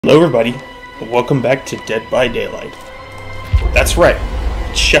Hello everybody, and welcome back to Dead by Daylight. That's right,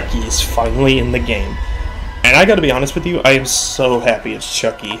 Chucky is finally in the game. And I gotta be honest with you, I am so happy it's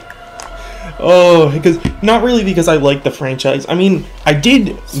Chucky. Oh, not really because I like the franchise. I mean, I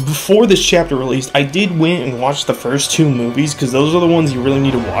did, before this chapter released, I did went and watch the first two movies, because those are the ones you really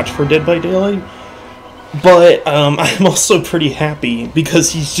need to watch for Dead by Daylight. But, I'm also pretty happy,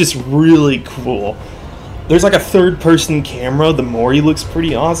 because he's just really cool. There's like a third-person camera, the Mori looks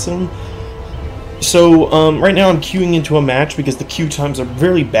pretty awesome. So, right now I'm queuing into a match because the queue times are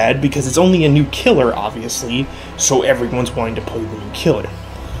very bad because it's only a new killer, obviously, so everyone's wanting to play the new killer.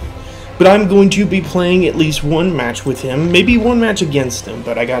 But I'm going to be playing at least one match with him, maybe one match against him,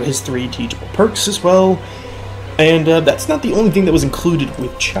 but I got his 3 teachable perks as well, and that's not the only thing that was included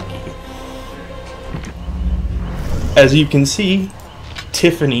with Chucky. As you can see,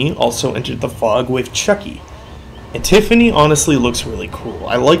 Tiffany also entered the fog with Chucky. And Tiffany honestly looks really cool.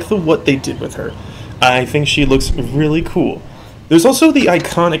 I like what they did with her. I think she looks really cool. There's also the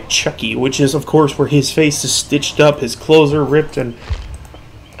iconic Chucky, which is of course where his face is stitched up, his clothes are ripped, and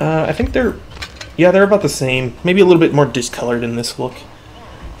I think they're about the same. Maybe a little bit more discolored in this look.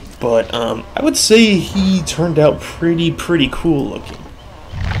 But I would say he turned out pretty cool looking.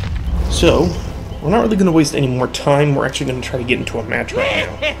 So, we're not really going to waste any more time. We're actually going to try to get into a match right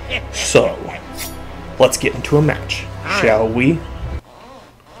now. So, let's get into a match, shall we?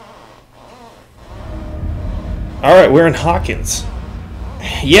 Alright, we're in Hawkins.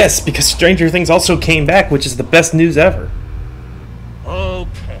 Yes, because Stranger Things also came back, which is the best news ever.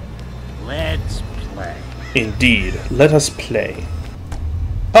 Okay, let's play. Indeed, let us play.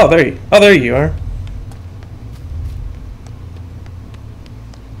 Oh, there you are.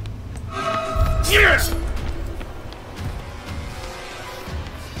 Yes!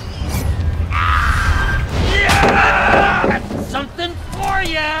 Got something for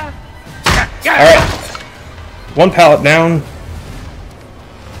ya! Alright. One pallet down.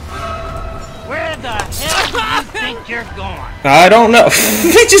 Where the hell do you think you're going? I don't know.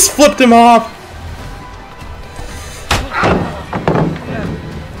 They just flipped him off.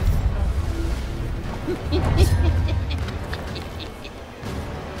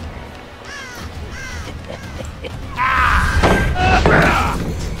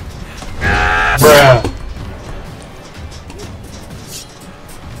 Bruh.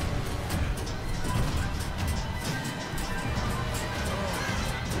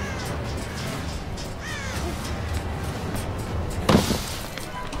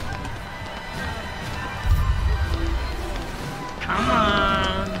 Come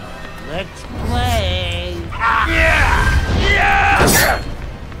on, let's play.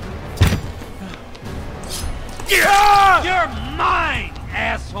 You're mine,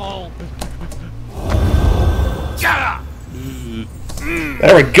 asshole.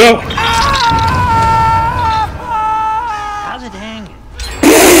 There we go. How's it hanging?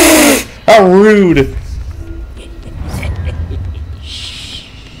 How rude.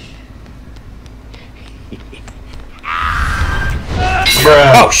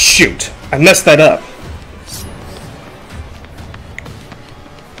 Oh shoot! I messed that up.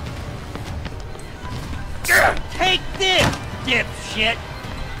 Take this, dipshit.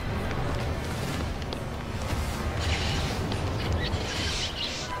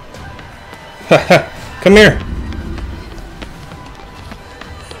 Come here.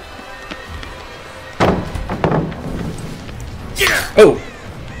 Oh.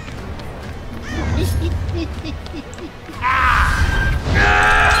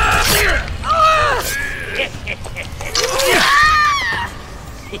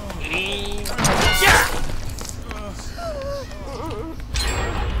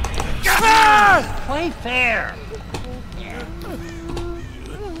 Play fair.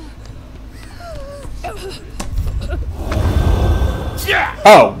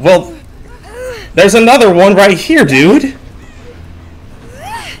 Oh, well, there's another one right here, dude.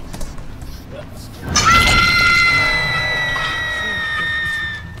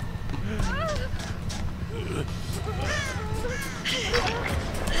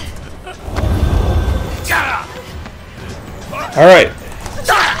 All right.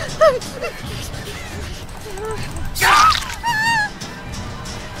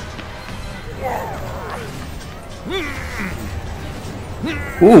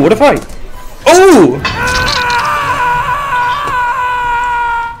 Ooh, what a fight! Ooh!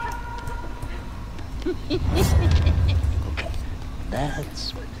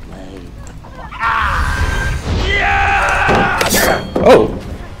 Let's play. Oh!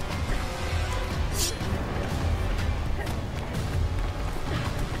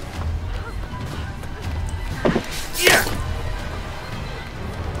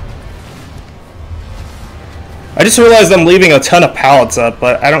 I just realized I'm leaving a ton of pallets up,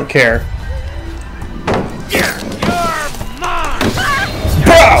 but I don't care. You're mine!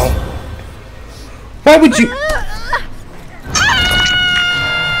 Bro! Why would you...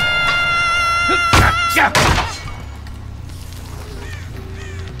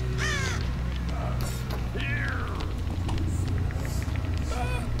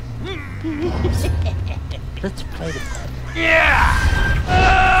 Let's play this. Yeah!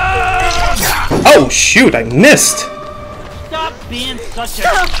 Oh, shoot, I missed! Stop being such a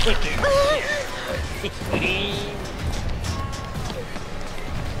chicken.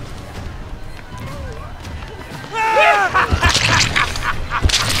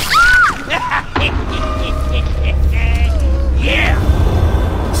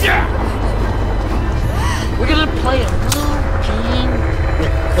 Yeah! We're gonna play a little game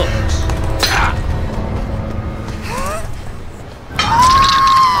with hooks.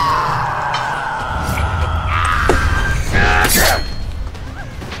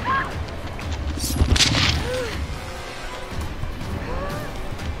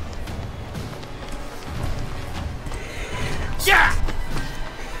 Yeah!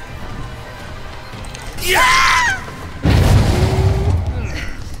 Yeah!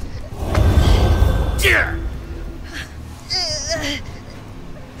 Yeah!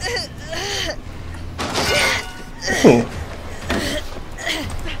 Ooh.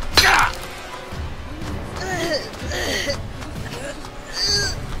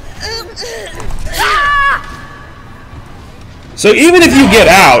 So even if you get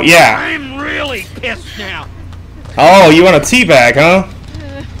out, yeah. I'm really pissed now. Oh, you want a teabag, huh?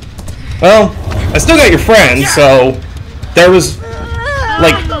 Well, I still got your friend, so there was,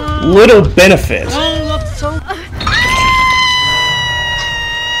 like, little benefit. Don't look so...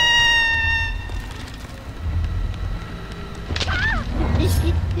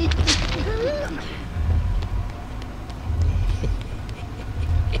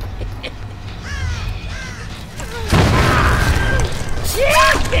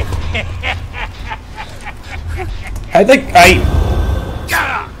 I think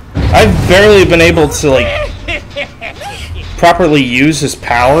I've barely been able to, like, properly use his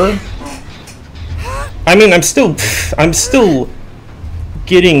power. I mean, I'm still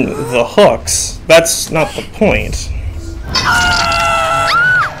getting the hooks. That's not the point.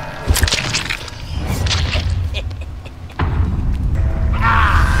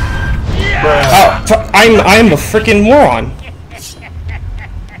 Oh, I'm a freaking moron.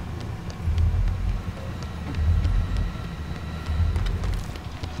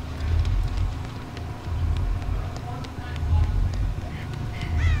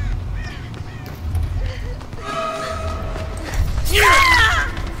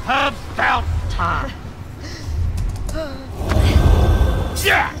 About time.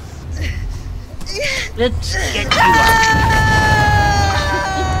 Yeah. Let's get you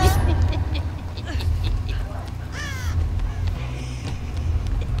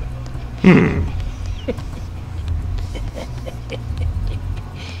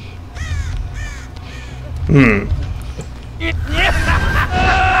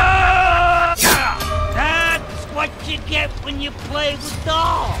That's what you get when you play with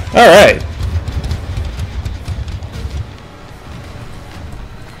dolls. All right.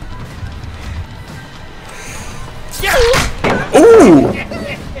 Ooh.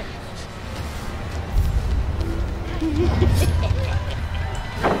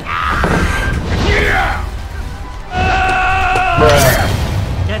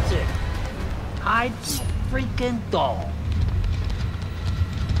 That's it. Hide the freaking doll.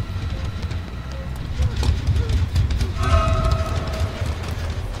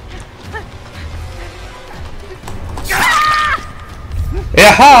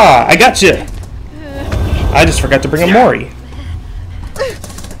 Yaha! I got you. I just forgot to bring a Mori.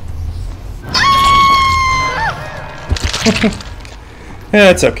 Yeah,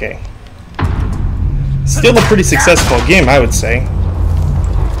 it's okay. Still a pretty successful game, I would say.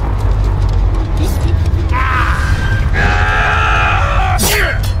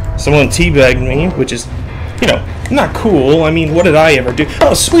 Someone teabagged me, which is, you know, not cool. I mean, what did I ever do?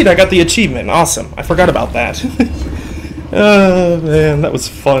 Oh, sweet, I got the achievement. Awesome. I forgot about that. Man, that was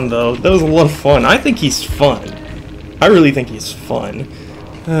fun, though. That was a lot of fun. I think he's fun. I really think he's fun.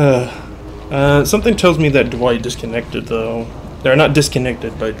 Something tells me that Dwight disconnected, though. They're not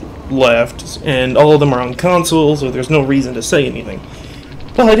disconnected, but left. And all of them are on console, so there's no reason to say anything.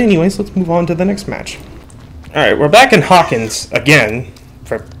 But anyways, let's move on to the next match. Alright, we're back in Hawkins again,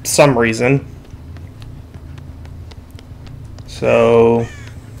 for some reason. So...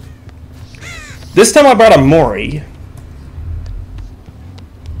 this time I brought a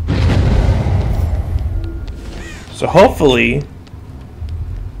So hopefully...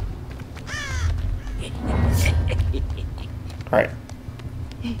 Alright.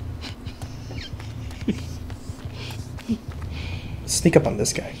 Sneak up on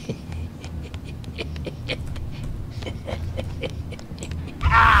this guy.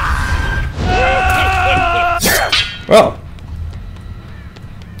 Oh.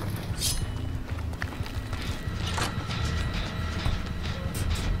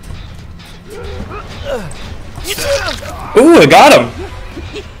 Ooh, I got him.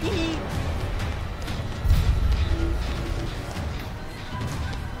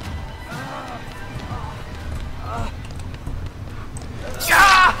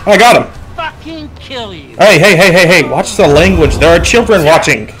 I got him. Fucking kill you. Hey, hey, hey, hey, hey! Watch the language. There are children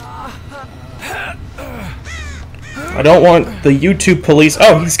watching. I don't want the YouTube police.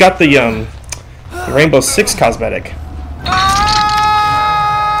 Oh, he's got the Rainbow Six cosmetic.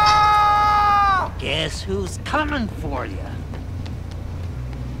 Guess who's coming for you?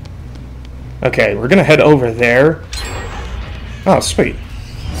 Okay, we're gonna head over there. Oh, sweet.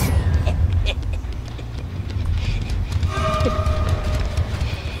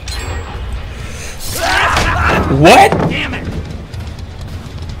 What? Damn it!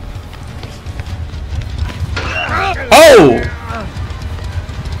 Oh!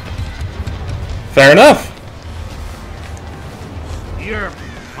 Fair enough. You're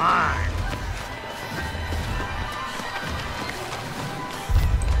mine.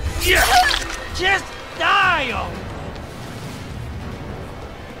 Just die, oh!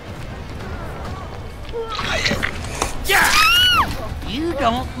 You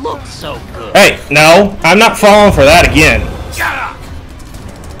don't look so good. Hey, no, I'm not falling for that again.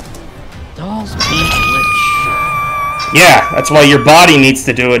 Dolls pink lips. Yeah, that's why your body needs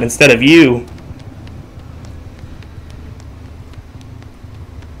to do it instead of you.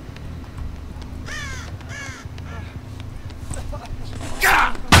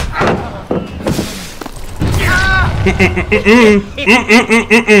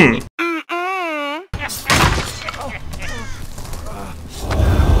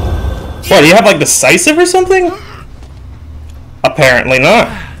 What, do you have like decisive or something? Apparently not.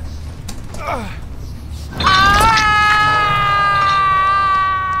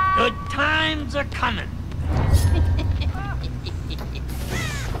 Good times are coming.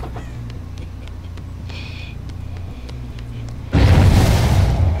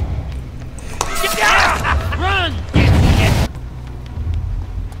 Run!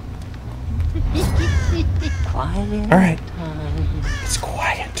 Quiet. All right. It's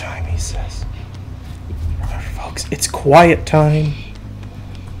quiet time, he says. Remember, folks, it's quiet time.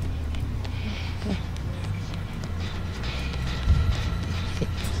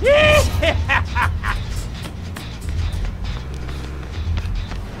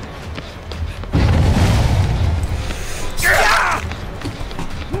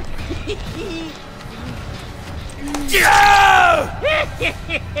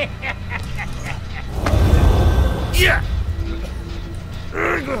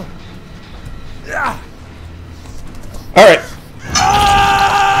 All right.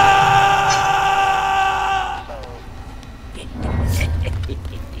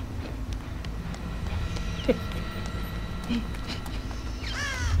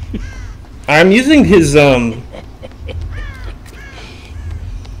 I'm using his Alright,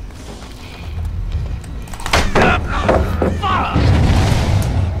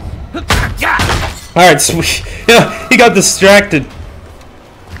 so yeah, he got distracted.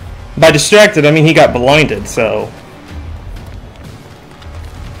 By distracted, I mean he got blinded, so...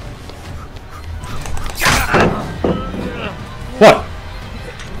 What?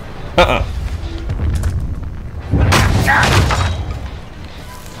 Uh-uh.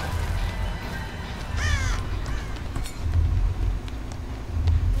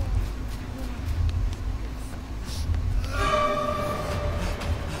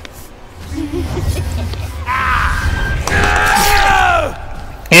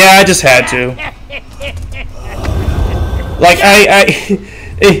 Yeah, I just had to. Like,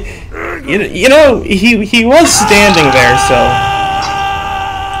 you know, he was standing there, so...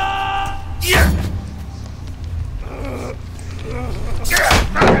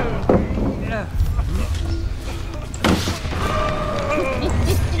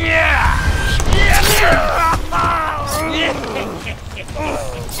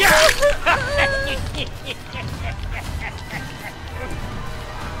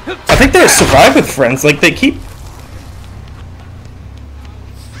 I think they survive with friends, like they keep...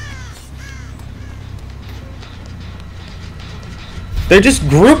 They're just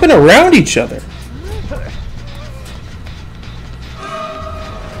grouping around each other.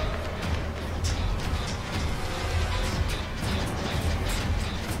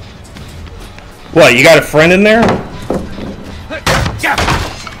 What, you got a friend in there?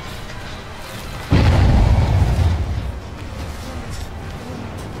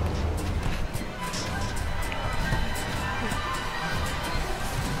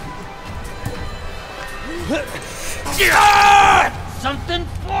 Something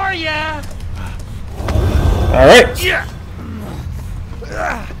for ya. All right.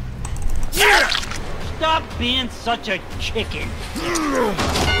 Stop being such a chicken.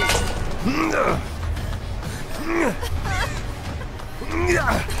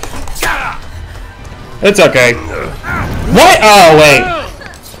 It's okay. What? Oh, wait.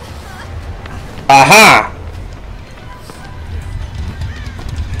 Aha!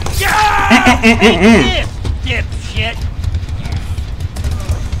 This dipshit.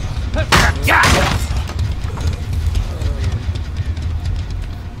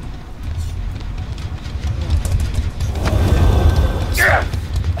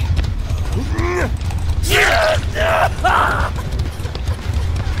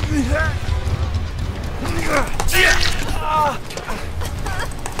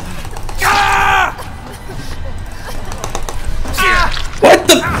 What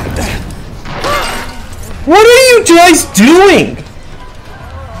the? What are you guys doing?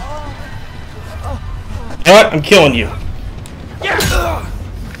 You know what? I'm killing you.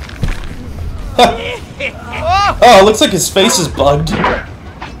 Oh, it looks like his face is bugged.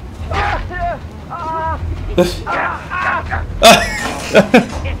 Just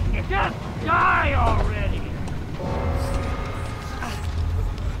die already.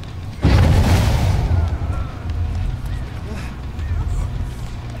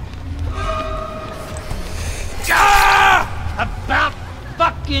 About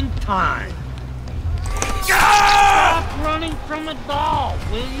fucking time. Stop running from a doll,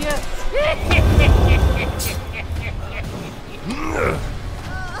 will you?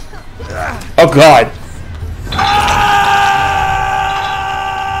 Oh God.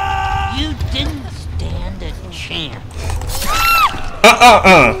 You didn't stand a chance.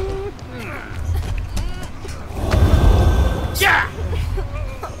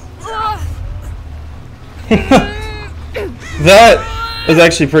 That is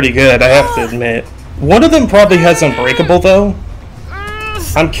actually pretty good, I have to admit. One of them probably has Unbreakable, though.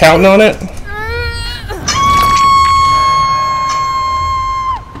 I'm counting on it.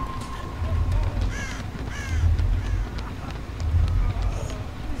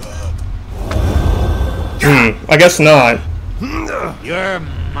 I guess not. You're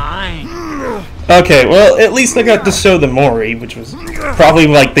mine. Okay, well, at least I got to show the Mori, which was probably,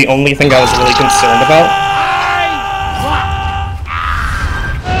 like, the only thing I was really concerned about.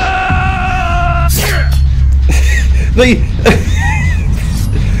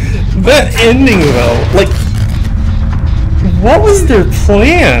 That ending, though, like, what was their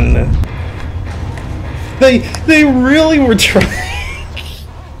plan? They really were trying.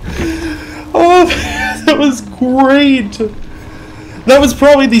 Oh, that was great. That was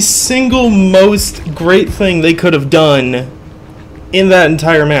probably the single most great thing they could have done in that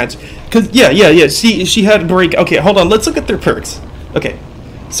entire match. Cause yeah. She had break. Okay, hold on. Let's look at their perks. Okay,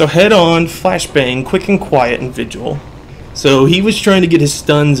 so head on, flashbang, quick and quiet, and vigil. So he was trying to get his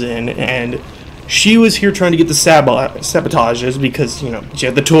stuns in, and she was here trying to get the sabotages because, you know, she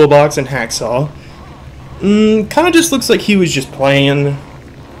had the toolbox and hacksaw. Kind of just looks like he was just playing.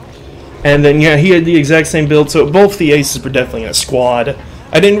 And then, yeah, he had the exact same build, so both the aces were definitely in a squad.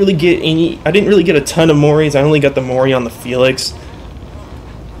 I didn't really get a ton of Moris. I only got the Mori on the Felix.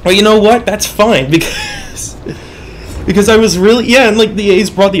 Well, you know what? That's fine, because I was really, yeah, and like the A's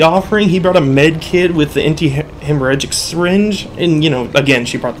brought the offering. He brought a med kit with the anti-hemorrhagic syringe, and, you know, again,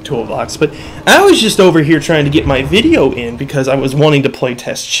 she brought the toolbox. But I was just over here trying to get my video in because I was wanting to play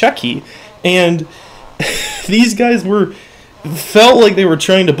test Chucky, and these guys felt like they were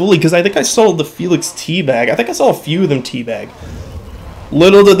trying to bully, because I think I saw the Felix teabag. I think I saw a few of them teabag.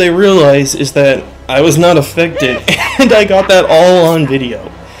 Little did they realize is that I was not affected, and I got that all on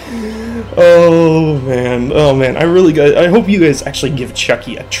video. Oh man, I hope you guys actually give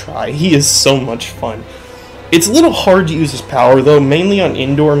Chucky a try. He is so much fun. It's a little hard to use his power though, mainly on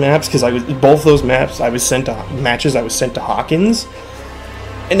indoor maps, because both those maps I was sent to Hawkins.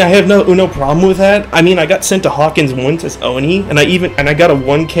 And I have no problem with that. I mean, I got sent to Hawkins once as Oni, and I got a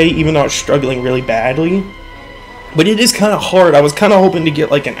 1K even though I was struggling really badly. But it is kind of hard. I was kind of hoping to get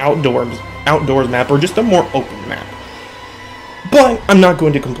like an outdoors map or just a more open map. But I'm not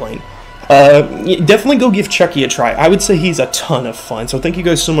going to complain. Definitely go give Chucky a try. I would say he's a ton of fun. So thank you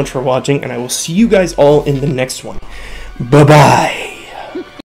guys so much for watching, and I will see you guys all in the next one. Bye-bye.